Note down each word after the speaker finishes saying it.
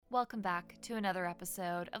Welcome back to another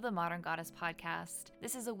episode of the Modern Goddess Podcast.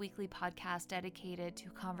 This is a weekly podcast dedicated to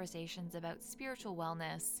conversations about spiritual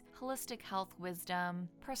wellness, holistic health wisdom,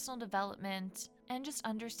 personal development, and just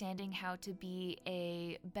understanding how to be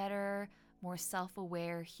a better, more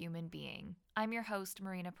self-aware human being. I'm your host,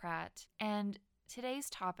 Marina Pratt, and today's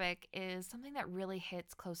topic is something that really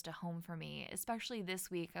hits close to home for me, especially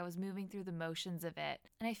this week. I was moving through the motions of it,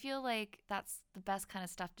 and I feel like that's the best kind of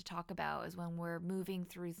stuff to talk about is when we're moving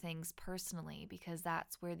through things personally, because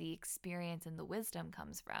that's where the experience and the wisdom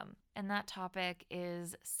comes from. And that topic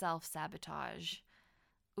is self-sabotage.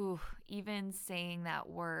 Ooh, even saying that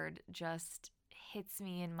word just hits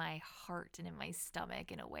me in my heart and in my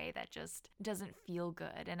stomach in a way that just doesn't feel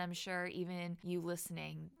good. And I'm sure even you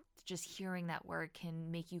listening, just hearing that word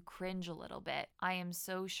can make you cringe a little bit. I am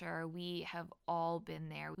so sure we have all been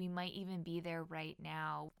there. We might even be there right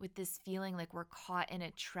now with this feeling like we're caught in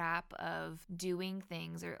a trap of doing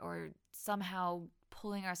things or somehow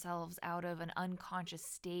pulling ourselves out of an unconscious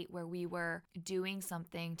state where we were doing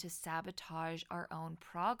something to sabotage our own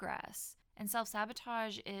progress. And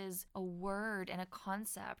self-sabotage is a word and a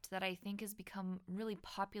concept that I think has become really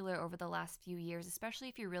popular over the last few years, especially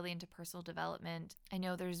if you're really into personal development. I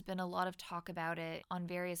know there's been a lot of talk about it on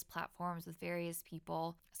various platforms with various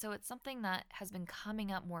people. So it's something that has been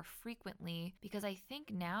coming up more frequently because I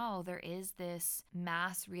think now there is this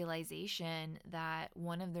mass realization that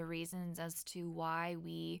one of the reasons as to why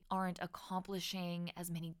we aren't accomplishing as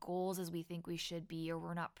many goals as we think we should be, or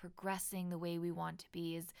we're not progressing the way we want to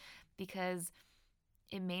be, is because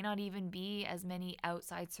it may not even be as many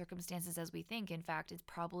outside circumstances as we think. In fact, it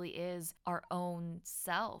probably is our own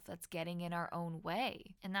self that's getting in our own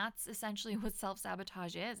way. And that's essentially what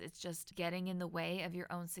self-sabotage is. It's just getting in the way of your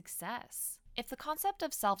own success. If the concept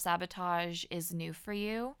of self-sabotage is new for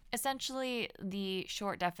you, essentially the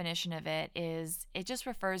short definition of it is it just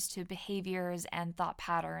refers to behaviors and thought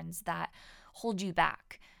patterns that hold you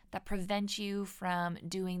back, that prevent you from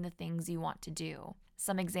doing the things you want to do.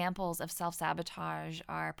 Some examples of self-sabotage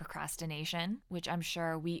are procrastination, which I'm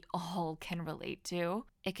sure we all can relate to.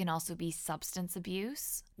 It can also be substance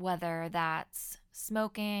abuse, whether that's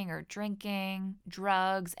smoking or drinking,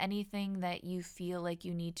 drugs, anything that you feel like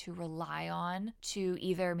you need to rely on to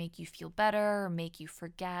either make you feel better, or make you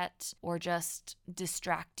forget, or just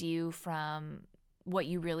distract you from what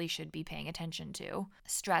you really should be paying attention to.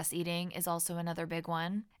 Stress eating is also another big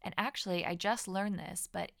one. And actually, I just learned this,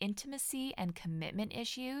 but intimacy and commitment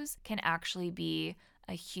issues can actually be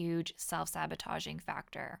a huge self-sabotaging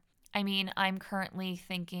factor. I mean, I'm currently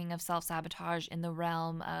thinking of self-sabotage in the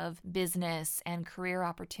realm of business and career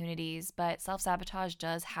opportunities, but self-sabotage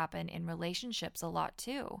does happen in relationships a lot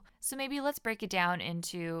too. So maybe let's break it down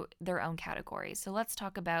into their own categories. So let's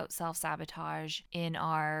talk about self-sabotage in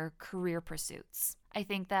our career pursuits. I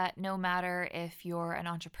think that no matter if you're an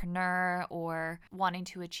entrepreneur or wanting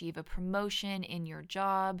to achieve a promotion in your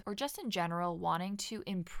job, or just in general wanting to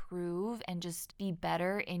improve and just be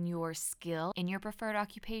better in your skill in your preferred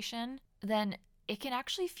occupation, then it can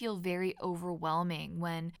actually feel very overwhelming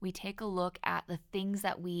when we take a look at the things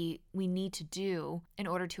that we need to do in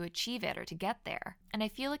order to achieve it or to get there. And I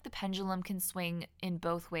feel like the pendulum can swing in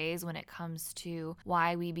both ways when it comes to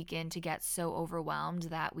why we begin to get so overwhelmed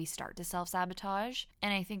that we start to self-sabotage.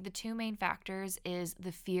 And I think the two main factors is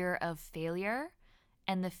the fear of failure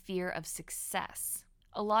and the fear of success.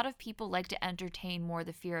 A lot of people like to entertain more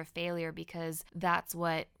the fear of failure because that's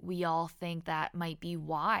what we all think that might be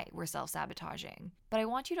why we're self-sabotaging. But I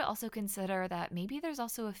want you to also consider that maybe there's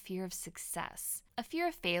also a fear of success. A fear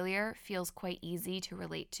of failure feels quite easy to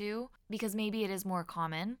relate to because maybe it is more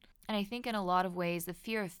common. And I think in a lot of ways, the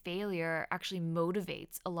fear of failure actually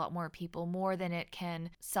motivates a lot more people more than it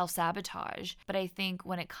can self-sabotage. But I think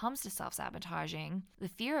when it comes to self-sabotaging, the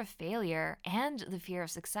fear of failure and the fear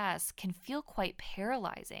of success can feel quite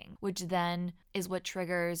paralyzing, which then is what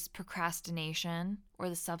triggers procrastination or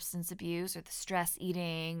the substance abuse or the stress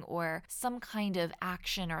eating or some kind of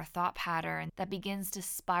action or thought pattern that begins to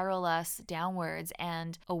spiral us downwards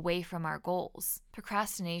and away from our goals.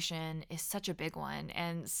 Procrastination is such a big one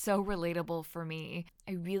and so relatable for me.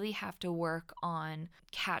 I really have to work on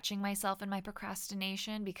catching myself in my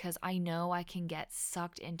procrastination because I know I can get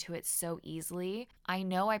sucked into it so easily. I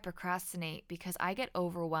know I procrastinate because I get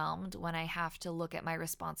overwhelmed when I have to look at my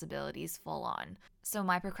responsibilities full on. So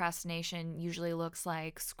my procrastination usually looks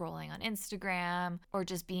like scrolling on Instagram or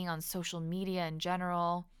just being on social media in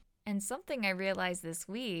general. And something I realized this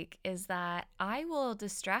week is that I will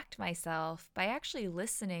distract myself by actually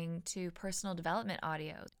listening to personal development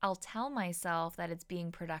audio. I'll tell myself that it's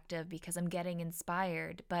being productive because I'm getting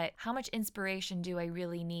inspired, but how much inspiration do I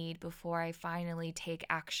really need before I finally take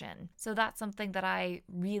action? So that's something that I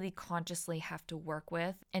really consciously have to work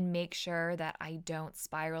with and make sure that I don't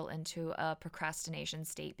spiral into a procrastination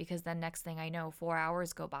state, because then next thing I know, 4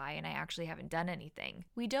 hours go by and I actually haven't done anything.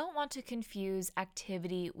 We don't want to confuse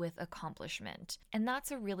activity with accomplishment, and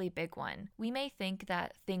that's a really big one. We may think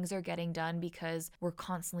that things are getting done because we're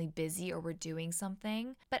constantly busy or we're doing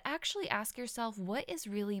something, but actually ask yourself, what is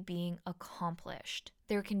really being accomplished?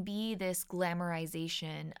 There can be this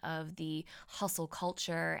glamorization of the hustle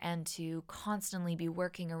culture and to constantly be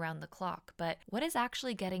working around the clock, but what is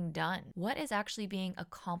actually getting done? What is actually being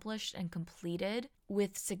accomplished and completed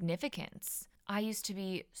with significance? I used to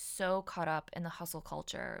be so caught up in the hustle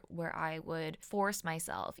culture where I would force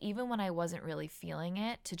myself, even when I wasn't really feeling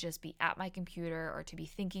it, to just be at my computer or to be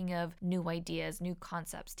thinking of new ideas, new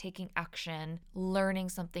concepts, taking action, learning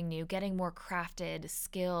something new, getting more crafted,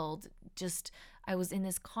 skilled. I was in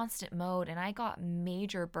this constant mode and I got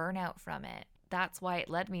major burnout from it. That's why it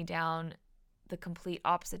led me down the complete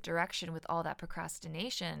opposite direction with all that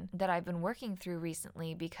procrastination that I've been working through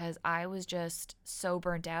recently, because I was just so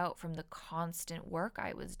burnt out from the constant work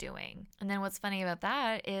I was doing. And then what's funny about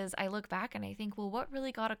that is I look back and I think, well, what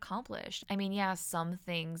really got accomplished? I mean, yeah, some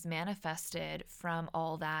things manifested from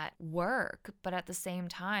all that work, but at the same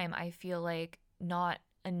time, I feel like not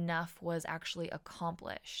enough was actually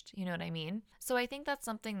accomplished. You know what I mean? So I think that's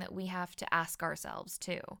something that we have to ask ourselves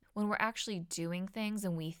too. When we're actually doing things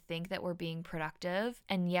and we think that we're being productive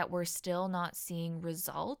and yet we're still not seeing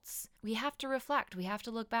results, we have to reflect. We have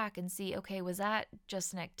to look back and see, okay, was that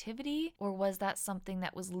just an activity or was that something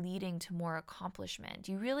that was leading to more accomplishment?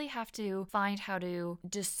 You really have to find how to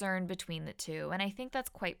discern between the two. And I think that's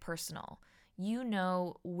quite personal. You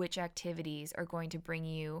know which activities are going to bring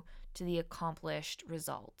you to the accomplished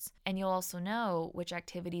results. And you'll also know which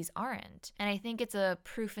activities aren't. And I think it's a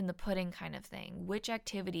proof in the pudding kind of thing. Which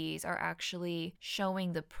activities are actually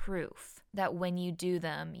showing the proof that when you do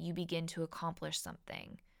them, you begin to accomplish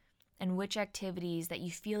something? And which activities that you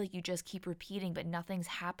feel like you just keep repeating, but nothing's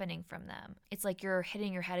happening from them? It's like you're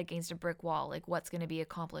hitting your head against a brick wall. Like, what's going to be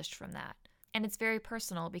accomplished from that? And it's very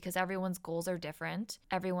personal because everyone's goals are different.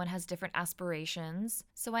 Everyone has different aspirations.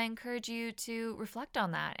 So I encourage you to reflect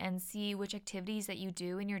on that and see which activities that you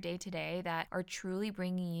do in your day-to-day that are truly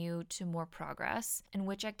bringing you to more progress and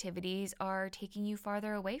which activities are taking you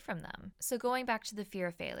farther away from them. So going back to the fear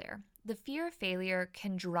of failure. The fear of failure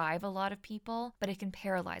can drive a lot of people, but it can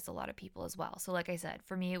paralyze a lot of people as well. So like I said,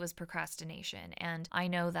 for me, it was procrastination. And I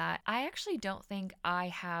know that I actually don't think I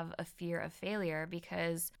have a fear of failure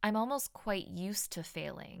because I'm almost quite used to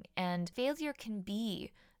failing. And failure can be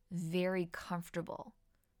very comfortable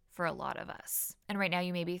for a lot of us. And right now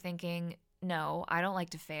you may be thinking, no, I don't like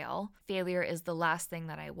to fail. Failure is the last thing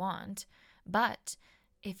that I want. But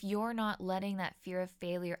if you're not letting that fear of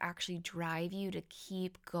failure actually drive you to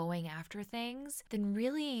keep going after things, then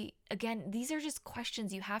really, again, these are just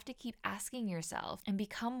questions you have to keep asking yourself and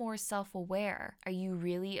become more self-aware. Are you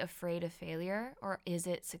really afraid of failure, or is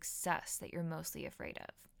it success that you're mostly afraid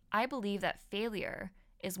of? I believe that failure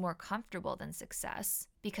is more comfortable than success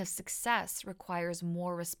because success requires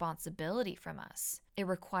more responsibility from us. It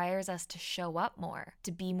requires us to show up more,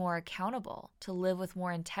 to be more accountable, to live with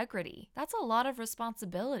more integrity. That's a lot of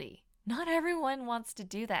responsibility. Not everyone wants to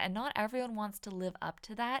do that, and not everyone wants to live up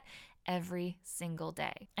to that every single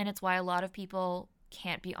day. And it's why a lot of people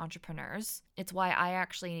can't be entrepreneurs. It's why I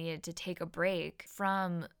actually needed to take a break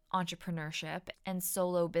from entrepreneurship and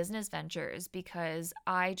solo business ventures, because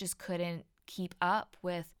I just couldn't keep up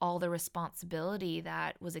with all the responsibility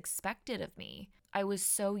that was expected of me. I was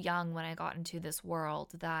so young when I got into this world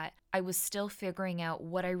that I was still figuring out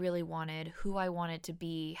what I really wanted, who I wanted to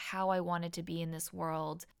be, how I wanted to be in this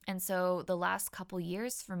world. And so the last couple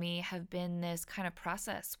years for me have been this kind of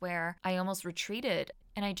process where I almost retreated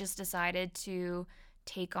and I just decided to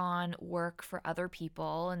take on work for other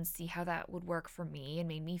people and see how that would work for me and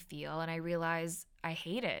made me feel. And I realized I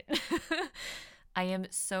hate it. I am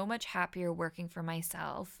so much happier working for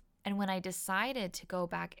myself. And when I decided to go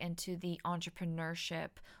back into the entrepreneurship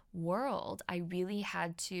world, I really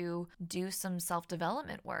had to do some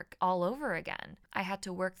self-development work all over again. I had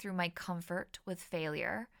to work through my comfort with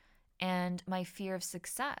failure and my fear of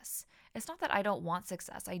success. It's not that I don't want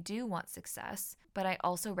success. I do want success, but I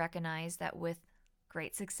also recognize that with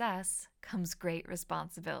great success comes great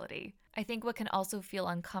responsibility. I think what can also feel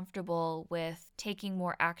uncomfortable with taking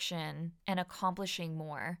more action and accomplishing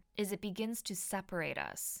more is it begins to separate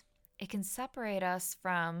us. it can separate us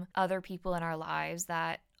from other people in our lives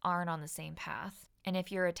that aren't on the same path. And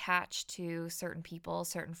if you're attached to certain people,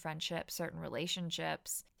 certain friendships, certain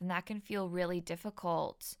relationships, then that can feel really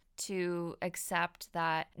difficult to accept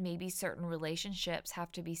that maybe certain relationships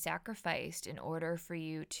have to be sacrificed in order for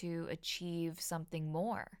you to achieve something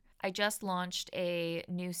more. I just launched a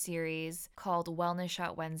new series called Wellness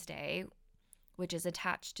Shot Wednesday, which is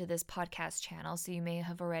attached to this podcast channel, so you may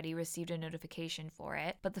have already received a notification for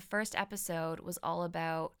it. But the first episode was all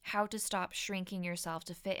about how to stop shrinking yourself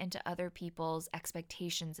to fit into other people's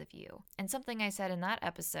expectations of you. And something I said in that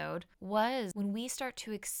episode was when we start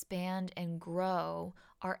to expand and grow,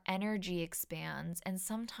 our energy expands, and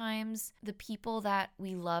sometimes the people that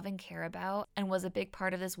we love and care about and was a big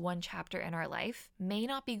part of this one chapter in our life may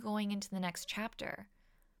not be going into the next chapter.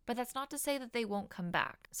 But that's not to say that they won't come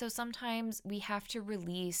back. So sometimes we have to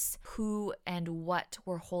release who and what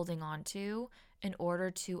we're holding on to in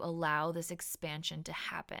order to allow this expansion to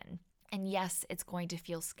happen. And yes, it's going to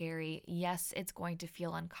feel scary. Yes, it's going to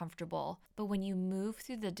feel uncomfortable. But when you move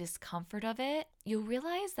through the discomfort of it, you'll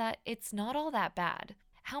realize that it's not all that bad.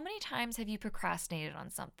 How many times have you procrastinated on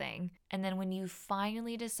something, and then when you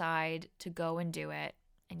finally decide to go and do it,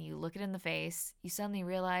 and you look it in the face, you suddenly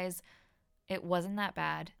realize it wasn't that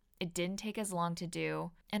bad. It didn't take as long to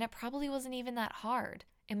do, and it probably wasn't even that hard.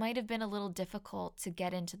 It might have been a little difficult to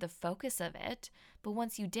get into the focus of it, but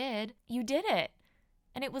once you did it.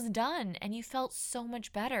 And it was done, and you felt so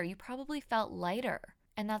much better. You probably felt lighter.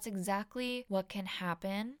 And that's exactly what can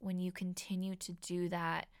happen when you continue to do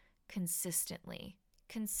that consistently.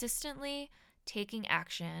 Consistently taking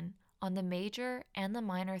action on the major and the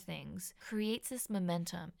minor things creates this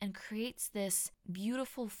momentum and creates this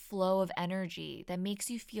beautiful flow of energy that makes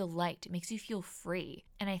you feel light, it makes you feel free,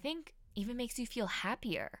 and I think even makes you feel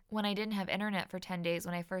happier. When I didn't have internet for 10 days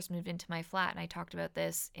when I first moved into my flat, and I talked about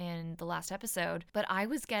this in the last episode, but I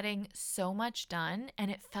was getting so much done,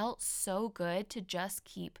 and it felt so good to just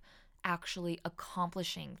keep actually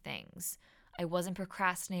accomplishing things. I wasn't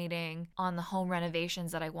procrastinating on the home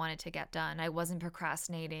renovations that I wanted to get done. I wasn't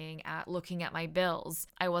procrastinating at looking at my bills.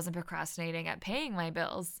 I wasn't procrastinating at paying my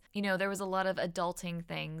bills. You know, there was a lot of adulting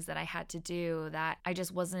things that I had to do that I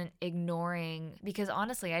just wasn't ignoring because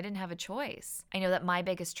honestly, I didn't have a choice. I know that my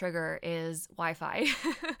biggest trigger is Wi-Fi.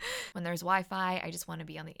 When there's Wi-Fi, I just want to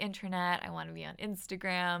be on the internet. I want to be on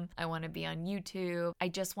Instagram. I want to be on YouTube. I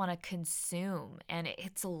just want to consume, and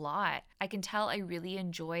it's a lot. I can tell I really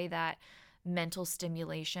enjoy that mental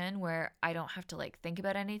stimulation where I don't have to think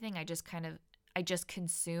about anything. I just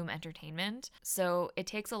consume entertainment. So it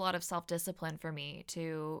takes a lot of self-discipline for me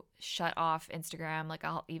to shut off Instagram.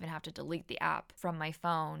 I'll even have to delete the app from my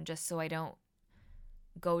phone just so I don't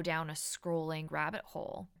go down a scrolling rabbit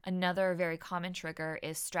hole. Another very common trigger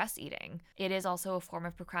is stress eating. It is also a form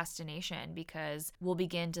of procrastination because we'll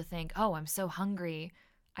begin to think, oh, I'm so hungry.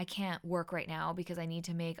 I can't work right now because I need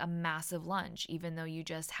to make a massive lunch, even though you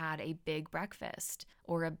just had a big breakfast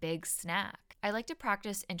or a big snack. I like to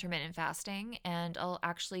practice intermittent fasting, and I'll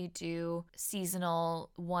actually do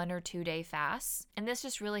seasonal 1 or 2 day fasts. And this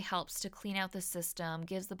just really helps to clean out the system,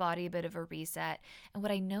 gives the body a bit of a reset. And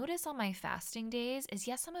what I notice on my fasting days is,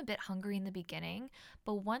 yes, I'm a bit hungry in the beginning,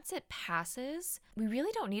 but once it passes, we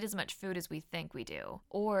really don't need as much food as we think we do,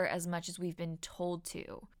 or as much as we've been told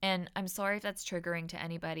to. And I'm sorry if that's triggering to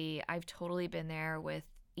anybody. I've totally been there with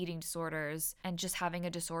eating disorders and just having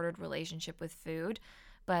a disordered relationship with food.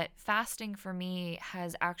 But fasting for me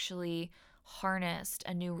has actually harnessed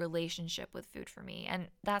a new relationship with food for me. And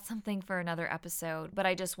that's something for another episode. But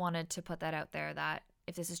I just wanted to put that out there that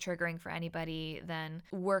if this is triggering for anybody, then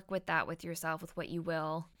work with that with yourself, with what you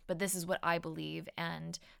will. But this is what I believe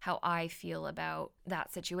and how I feel about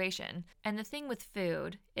that situation. And the thing with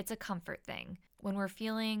food, it's a comfort thing. When we're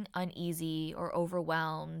feeling uneasy or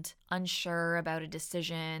overwhelmed, unsure about a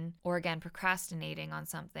decision, or again, procrastinating on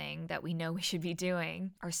something that we know we should be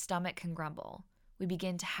doing, our stomach can grumble. We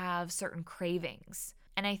begin to have certain cravings.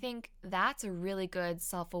 And I think that's a really good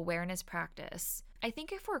self-awareness practice. I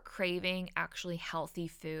think if we're craving actually healthy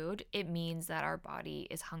food, it means that our body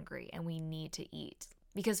is hungry and we need to eat.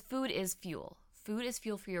 Because food is fuel. Food is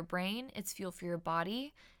fuel for your brain, it's fuel for your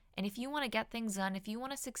body. And if you want to get things done, if you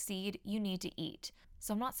want to succeed, you need to eat.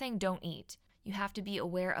 So I'm not saying don't eat. You have to be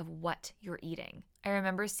aware of what you're eating. I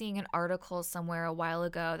remember seeing an article somewhere a while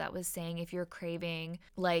ago that was saying if you're craving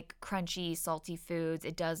crunchy, salty foods,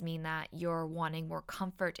 it does mean that you're wanting more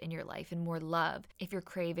comfort in your life and more love. If you're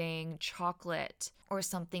craving chocolate or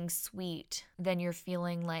something sweet, then you're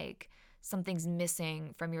feeling like something's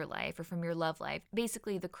missing from your life or from your love life.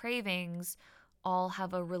 Basically, the cravings all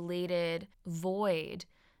have a related void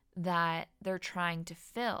that they're trying to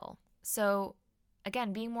fill. So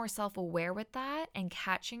again, being more self-aware with that and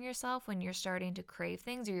catching yourself when you're starting to crave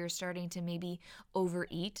things or you're starting to maybe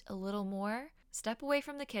overeat a little more, step away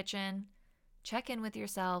from the kitchen, check in with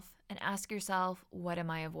yourself and ask yourself, what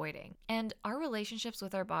am I avoiding? And our relationships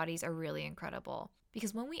with our bodies are really incredible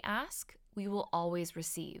because when we ask, we will always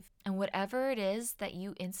receive. And whatever it is that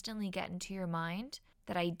you instantly get into your mind,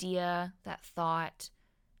 that idea, that thought,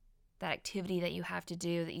 that activity that you have to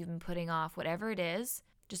do that you've been putting off, whatever it is,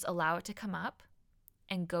 just allow it to come up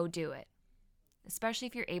and go do it. Especially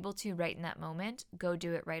if you're able to right in that moment, go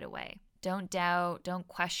do it right away. Don't doubt, don't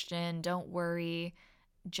question, don't worry.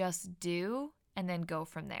 Just do and then go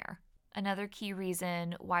from there. Another key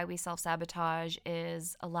reason why we self-sabotage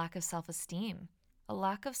is a lack of self-esteem. A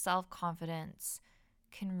lack of self-confidence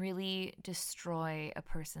can really destroy a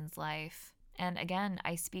person's life. And again,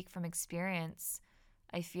 I speak from experience.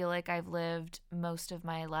 I feel like I've lived most of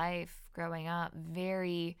my life growing up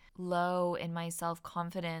very low in my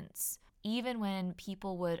self-confidence. Even when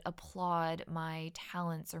people would applaud my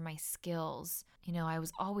talents or my skills, I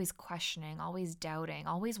was always questioning, always doubting,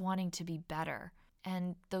 always wanting to be better.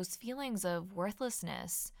 And those feelings of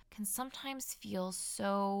worthlessness can sometimes feel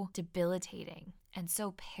so debilitating and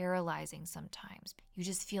so paralyzing sometimes. You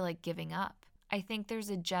just feel like giving up. I think there's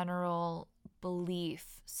a general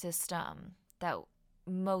belief system that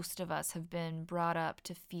most of us have been brought up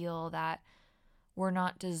to feel that we're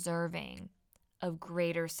not deserving of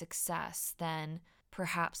greater success than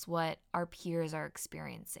perhaps what our peers are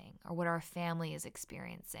experiencing or what our family is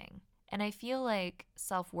experiencing. And I feel like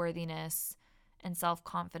self-worthiness and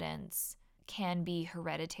self-confidence can be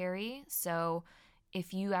hereditary. So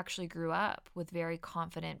if you actually grew up with very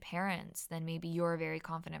confident parents, then maybe you're a very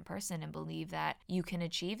confident person and believe that you can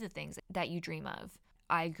achieve the things that you dream of.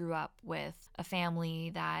 I grew up with a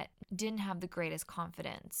family that didn't have the greatest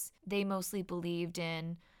confidence. They mostly believed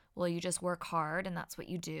in, well, you just work hard and that's what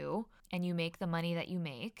you do, and you make the money that you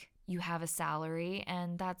make. You have a salary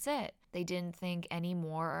and that's it. They didn't think any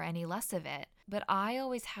more or any less of it. But I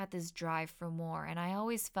always had this drive for more, and I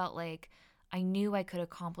always felt like I knew I could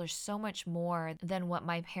accomplish so much more than what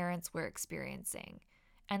my parents were experiencing.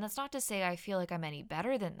 And that's not to say I feel like I'm any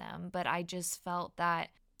better than them, but I just felt that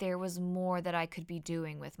there was more that I could be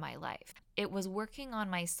doing with my life. It was working on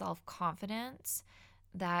my self-confidence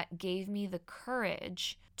that gave me the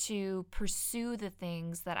courage to pursue the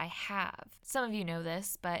things that I have. Some of you know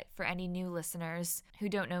this, but for any new listeners who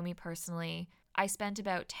don't know me personally, I spent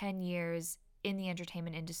about 10 years in the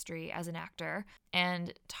entertainment industry as an actor,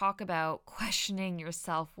 and talk about questioning your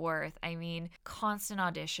self-worth. I mean, constant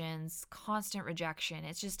auditions, constant rejection.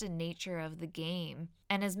 It's just a nature of the game.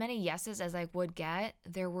 And as many yeses as I would get,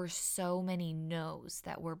 there were so many no's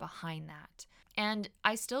that were behind that. And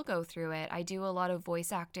I still go through it. I do a lot of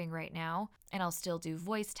voice acting right now, and I'll still do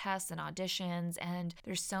voice tests and auditions, and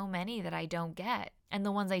there's so many that I don't get. And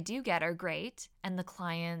the ones I do get are great, and the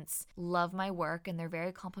clients love my work and they're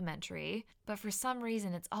very complimentary. But for some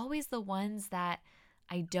reason, it's always the ones that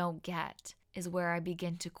I don't get is where I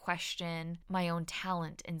begin to question my own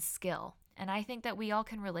talent and skill. And I think that we all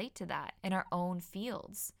can relate to that in our own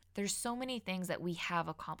fields. There's so many things that we have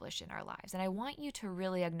accomplished in our lives. And I want you to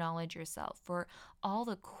really acknowledge yourself for all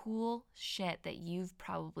the cool shit that you've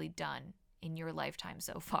probably done in your lifetime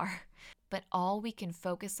so far. But all we can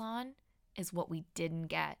focus on is what we didn't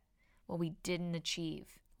get, what we didn't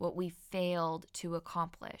achieve, what we failed to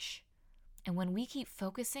accomplish. And when we keep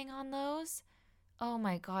focusing on those, oh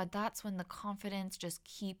my God, that's when the confidence just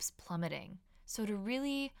keeps plummeting. So to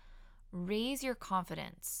really raise your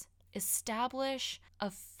confidence, establish a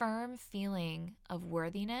firm feeling of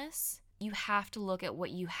worthiness, you have to look at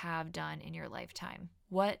what you have done in your lifetime.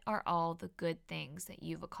 What are all the good things that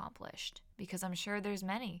you've accomplished? Because I'm sure there's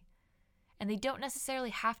many. And they don't necessarily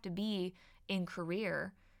have to be in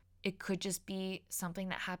career. It could just be something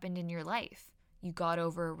that happened in your life. You got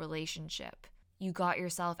over a relationship. You got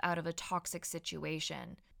yourself out of a toxic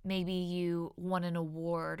situation. Maybe you won an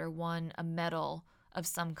award or won a medal of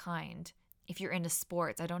some kind. If you're into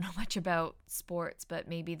sports, I don't know much about sports, but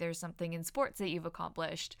maybe there's something in sports that you've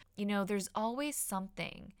accomplished. There's always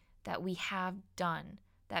something that we have done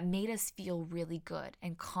that made us feel really good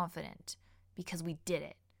and confident because we did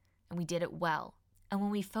it. And we did it well. And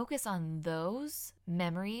when we focus on those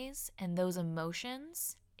memories and those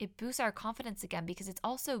emotions, it boosts our confidence again because it's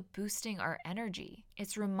also boosting our energy.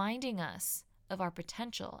 It's reminding us of our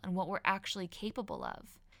potential and what we're actually capable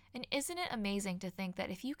of. And isn't it amazing to think that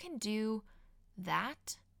if you can do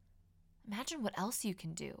that, imagine what else you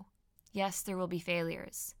can do. Yes, there will be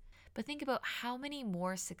failures, but think about how many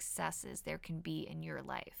more successes there can be in your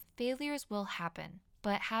life. Failures will happen,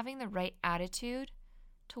 but having the right attitude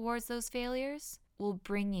towards those failures will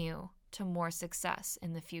bring you to more success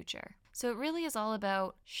in the future. So it really is all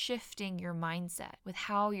about shifting your mindset with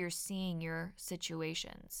how you're seeing your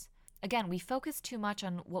situations. Again, we focus too much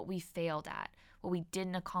on what we failed at, what we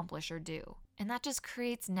didn't accomplish or do. And that just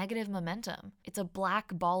creates negative momentum. It's a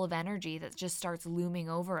black ball of energy that just starts looming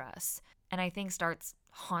over us. And I think starts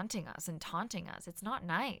haunting us and taunting us. It's not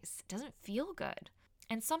nice. It doesn't feel good.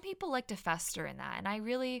 And some people like to fester in that. And I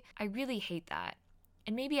really hate that.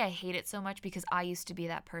 And maybe I hate it so much because I used to be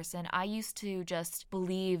that person. I used to just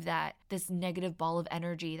believe that this negative ball of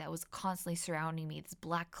energy that was constantly surrounding me, this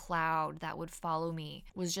black cloud that would follow me,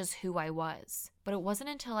 was just who I was. But it wasn't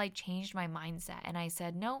until I changed my mindset and I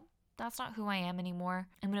said, no, that's not who I am anymore.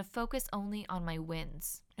 I'm going to focus only on my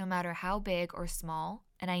wins, no matter how big or small.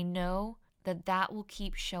 And I know that that will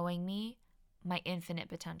keep showing me my infinite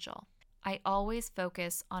potential. I always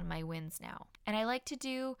focus on my wins now. And I like to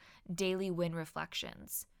do daily win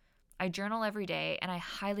reflections. I journal every day, and I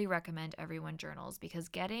highly recommend everyone journals because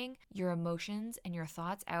getting your emotions and your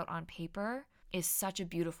thoughts out on paper is such a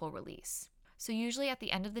beautiful release. So usually at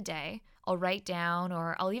the end of the day, I'll write down,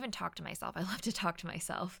 or I'll even talk to myself. I love to talk to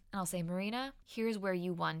myself. And I'll say, Marina, here's where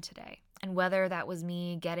you won today. And whether that was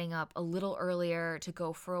me getting up a little earlier to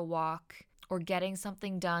go for a walk, or getting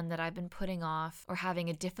something done that I've been putting off, or having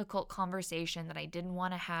a difficult conversation that I didn't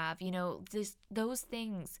want to have, those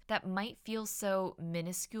things that might feel so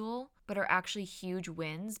minuscule, but are actually huge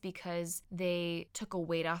wins because they took a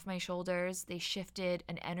weight off my shoulders. They shifted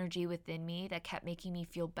an energy within me that kept making me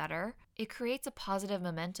feel better. It creates a positive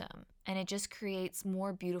momentum, and it just creates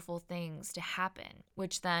more beautiful things to happen,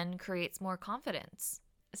 which then creates more confidence.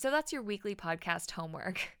 So that's your weekly podcast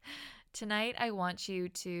homework. Tonight, I want you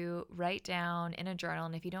to write down in a journal,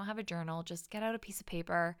 and if you don't have a journal, just get out a piece of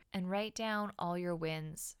paper and write down all your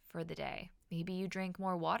wins for the day. Maybe you drink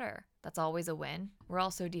more water. That's always a win. We're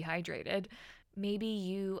also dehydrated. Maybe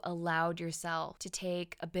you allowed yourself to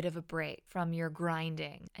take a bit of a break from your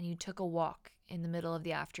grinding and you took a walk in the middle of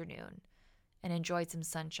the afternoon and enjoyed some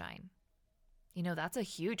sunshine. That's a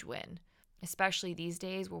huge win, especially these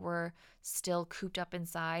days where we're still cooped up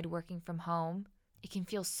inside working from home. It can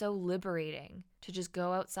feel so liberating to just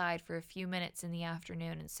go outside for a few minutes in the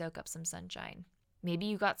afternoon and soak up some sunshine. Maybe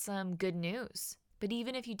you got some good news. But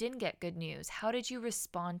even if you didn't get good news, how did you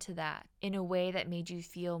respond to that in a way that made you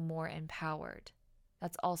feel more empowered?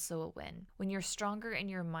 That's also a win. When you're stronger in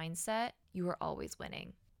your mindset, you are always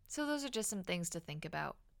winning. So those are just some things to think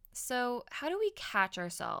about. So how do we catch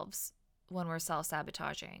ourselves when we're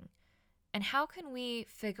self-sabotaging? And how can we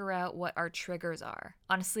figure out what our triggers are?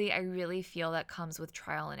 Honestly, I really feel that comes with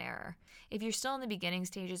trial and error. If you're still in the beginning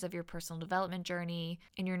stages of your personal development journey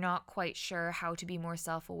and you're not quite sure how to be more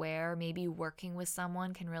self-aware, maybe working with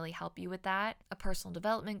someone can really help you with that. A personal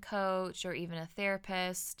development coach or even a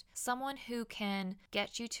therapist, someone who can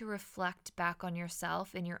get you to reflect back on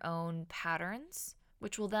yourself and your own patterns,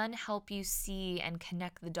 which will then help you see and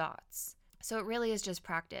connect the dots. So it really is just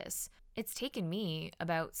practice. It's taken me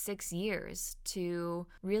about 6 years to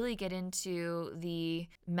really get into the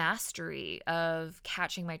mastery of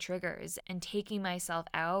catching my triggers and taking myself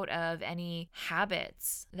out of any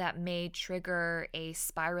habits that may trigger a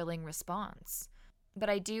spiraling response. But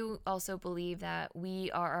I do also believe that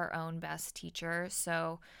we are our own best teacher.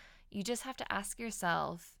 So you just have to ask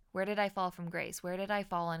yourself, where did I fall from grace? Where did I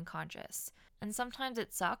fall unconscious? And sometimes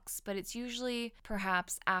it sucks, but it's usually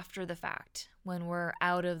perhaps after the fact when we're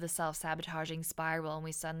out of the self-sabotaging spiral and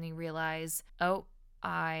we suddenly realize, oh,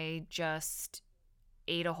 I just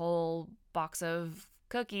ate a whole box of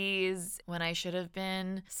cookies when I should have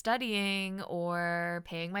been studying or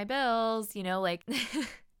paying my bills,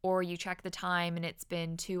 or you check the time and it's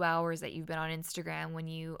been 2 hours that you've been on Instagram when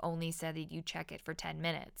you only said that you check it for 10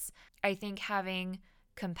 minutes. I think having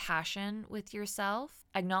compassion with yourself,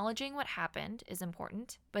 acknowledging what happened is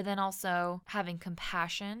important, but then also having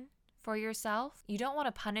compassion for yourself. You don't want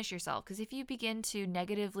to punish yourself because if you begin to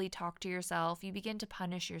negatively talk to yourself, you begin to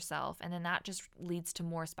punish yourself, and then that just leads to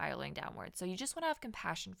more spiraling downwards. So you just want to have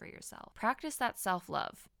compassion for yourself. Practice that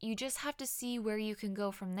self-love. You just have to see where you can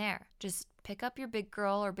go from there. Just pick up your big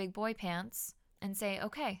girl or big boy pants and say,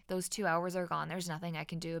 okay, those 2 hours are gone. There's nothing I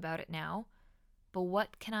can do about it now. But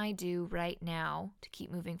what can I do right now to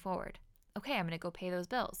keep moving forward? Okay, I'm going to go pay those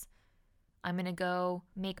bills. I'm going to go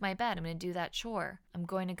make my bed. I'm going to do that chore. I'm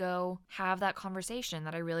going to go have that conversation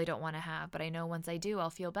that I really don't want to have, but I know once I do, I'll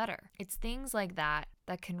feel better. It's things like that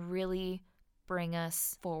that can really bring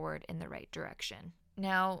us forward in the right direction.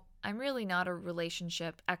 Now, I'm really not a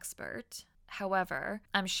relationship expert. However,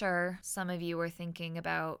 I'm sure some of you are thinking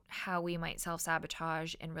about how we might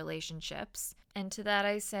self-sabotage in relationships. And to that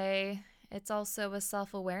I say, It's also a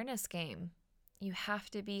self-awareness game. You have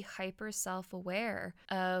to be hyper self-aware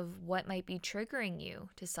of what might be triggering you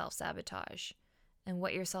to self-sabotage and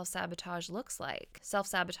what your self-sabotage looks like.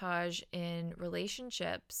 Self-sabotage in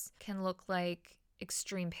relationships can look like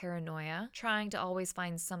extreme paranoia, trying to always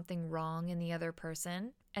find something wrong in the other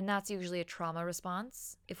person. And that's usually a trauma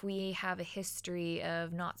response. If we have a history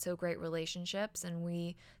of not so great relationships and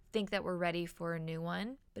we think that we're ready for a new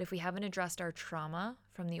one, but if we haven't addressed our trauma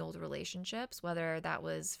from the old relationships, whether that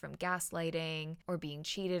was from gaslighting or being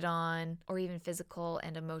cheated on or even physical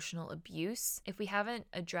and emotional abuse, if we haven't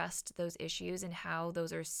addressed those issues and how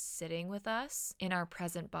those are sitting with us in our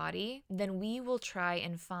present body, then we will try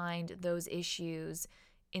and find those issues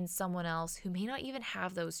in someone else who may not even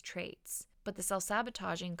have those traits. But the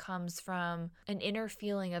self-sabotaging comes from an inner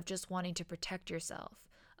feeling of just wanting to protect yourself,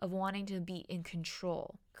 of wanting to be in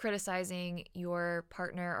control. Criticizing your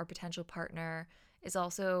partner or potential partner is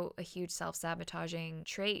also a huge self-sabotaging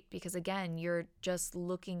trait because, again, you're just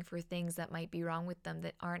looking for things that might be wrong with them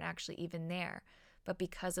that aren't actually even there. But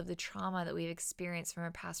because of the trauma that we've experienced from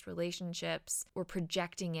our past relationships, we're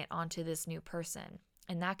projecting it onto this new person.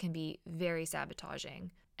 And that can be very sabotaging.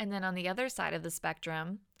 And then on the other side of the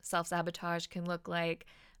spectrum, self-sabotage can look like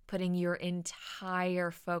putting your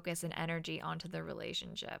entire focus and energy onto the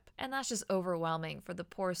relationship. And that's just overwhelming for the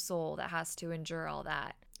poor soul that has to endure all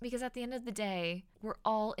that. Because at the end of the day, we're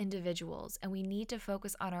all individuals and we need to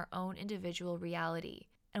focus on our own individual reality.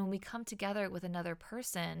 And when we come together with another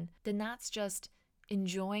person, then that's just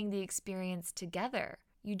enjoying the experience together.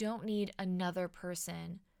 You don't need another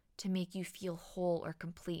person to make you feel whole or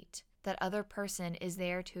complete. That other person is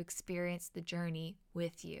there to experience the journey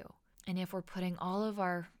with you. And if we're putting all of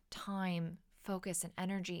our time, focus, and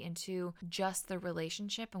energy into just the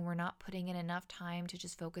relationship and we're not putting in enough time to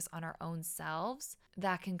just focus on our own selves,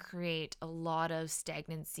 that can create a lot of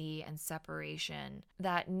stagnancy and separation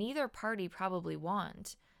that neither party probably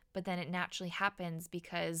want. But then it naturally happens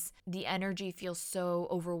because the energy feels so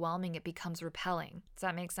overwhelming, it becomes repelling. Does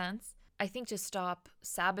that make sense? I think to stop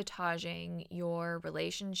sabotaging your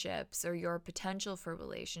relationships or your potential for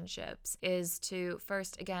relationships is to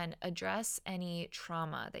first, again, address any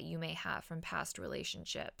trauma that you may have from past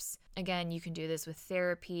relationships. Again, you can do this with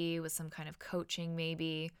therapy, with some kind of coaching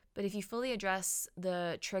maybe. But if you fully address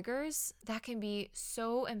the triggers, that can be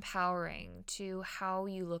so empowering to how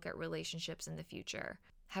you look at relationships in the future.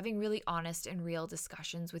 Having really honest and real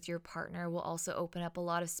discussions with your partner will also open up a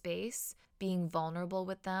lot of space. Being vulnerable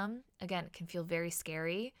with them, again, can feel very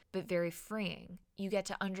scary, but very freeing. You get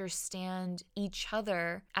to understand each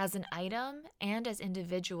other as an item and as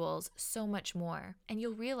individuals so much more. And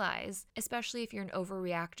you'll realize, especially if you're an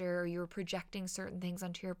overreactor or you're projecting certain things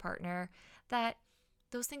onto your partner, that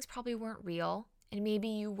those things probably weren't real. And maybe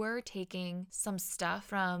you were taking some stuff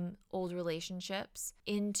from old relationships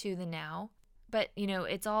into the now. But,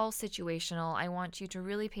 it's all situational. I want you to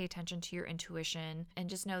really pay attention to your intuition and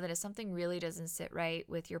just know that if something really doesn't sit right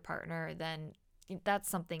with your partner, then that's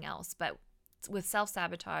something else. But with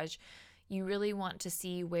self-sabotage, you really want to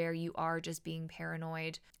see where you are just being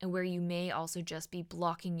paranoid and where you may also just be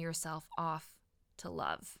blocking yourself off to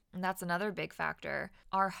love. And that's another big factor.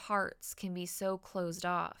 Our hearts can be so closed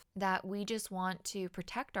off that we just want to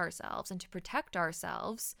protect ourselves. And to protect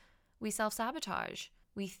ourselves, we self-sabotage.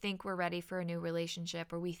 We think we're ready for a new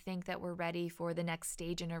relationship or we think that we're ready for the next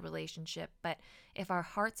stage in a relationship. But if our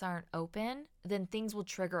hearts aren't open, then things will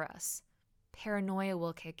trigger us. Paranoia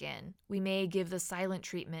will kick in. We may give the silent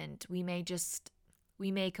treatment. We may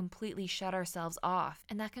completely shut ourselves off.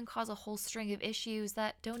 And that can cause a whole string of issues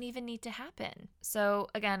that don't even need to happen. So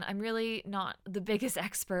again, I'm really not the biggest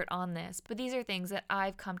expert on this, but these are things that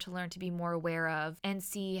I've come to learn to be more aware of and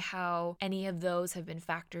see how any of those have been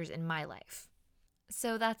factors in my life.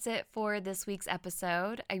 So that's it for this week's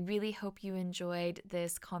episode. I really hope you enjoyed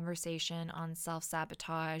this conversation on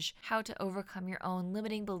self-sabotage, how to overcome your own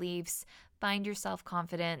limiting beliefs, find your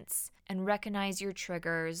self-confidence, and recognize your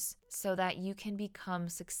triggers so that you can become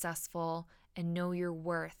successful and know your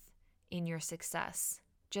worth in your success.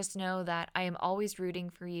 Just know that I am always rooting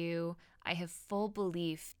for you. I have full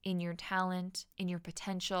belief in your talent, in your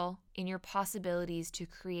potential, in your possibilities to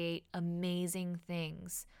create amazing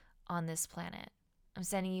things on this planet. I'm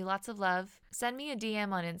sending you lots of love. Send me a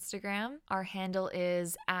DM on Instagram. Our handle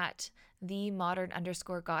is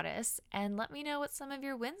 @themodern_goddess. And let me know what some of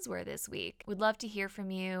your wins were this week. Would love to hear from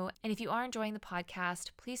you. And if you are enjoying the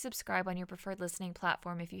podcast, please subscribe on your preferred listening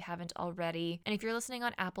platform if you haven't already. And if you're listening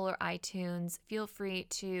on Apple or iTunes, feel free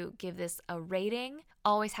to give this a rating.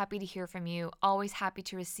 Always happy to hear from you. Always happy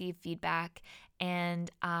to receive feedback. And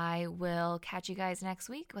I will catch you guys next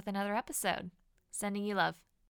week with another episode. Sending you love.